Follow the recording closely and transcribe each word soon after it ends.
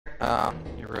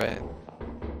You're right.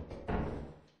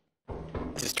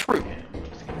 This is true.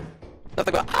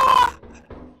 Nothing but ah!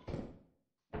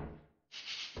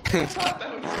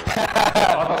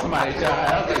 Oh my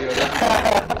god.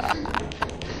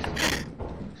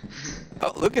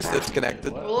 Oh, Lucas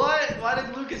disconnected. What? Why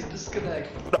did Lucas disconnect?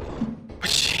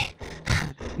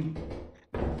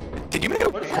 Did you make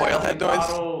a coil head noise?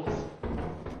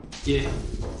 Yeah.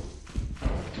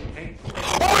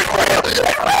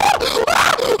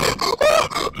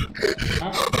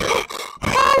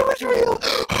 Oh, it's real!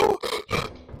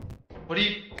 What do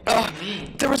you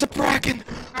mean? There was a bracken!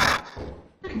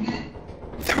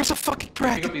 There was a fucking Pick up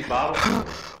bracken! these bottles.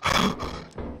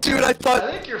 Dude, I thought.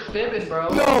 I think you're fibbing, bro.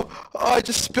 No! Oh, I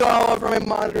just spilled all over my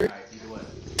monitor. Alright, either way.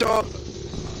 Don't.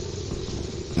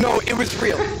 No, it was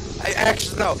real. I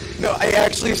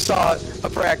actually saw a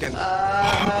bracken. I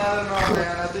don't know,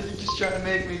 man. I think you're just trying to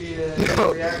make me get a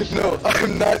reaction. No,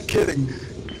 I'm not kidding.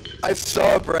 I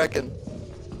saw a bracken.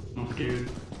 I'm scared.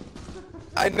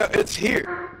 I know, it's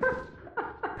here.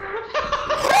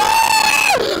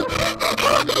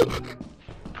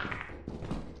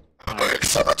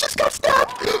 Someone just got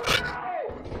stabbed!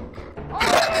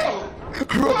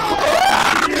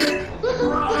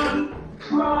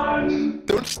 Run!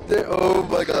 Don't stay. Oh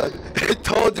my god. I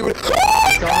told you. Oh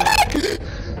my god!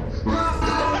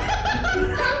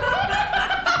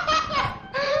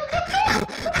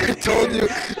 I told you.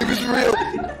 It was real.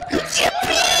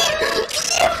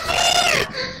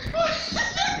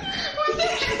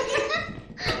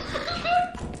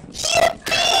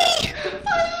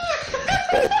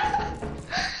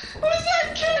 What's that,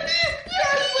 Candy? You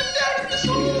already put that in this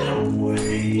hole!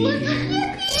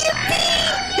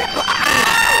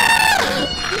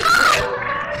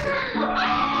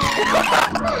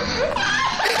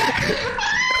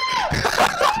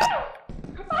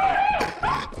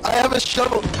 I have a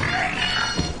shovel.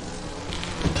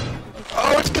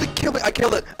 Oh, it's gonna kill me. I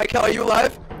killed it. Are you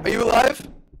alive? Are you alive?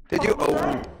 Did you?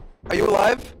 Oh. Are you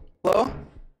alive? Hello?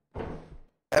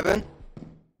 Evan?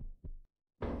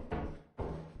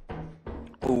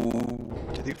 Ooh,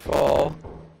 did he fall?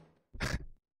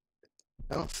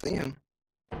 I don't see him.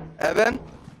 Evan?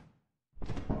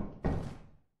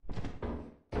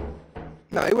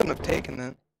 No, he wouldn't have taken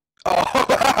it. Oh!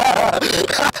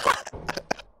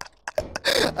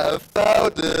 I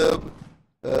found him!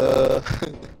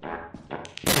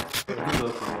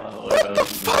 What the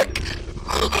fuck?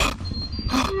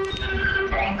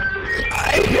 I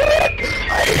hit it!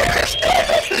 I hit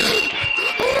it!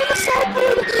 What's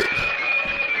happening?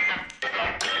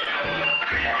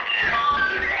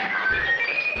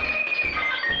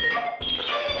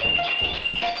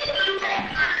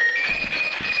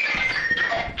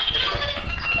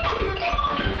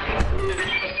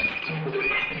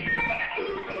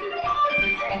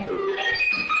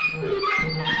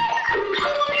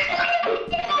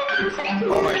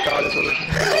 Oh my god, this was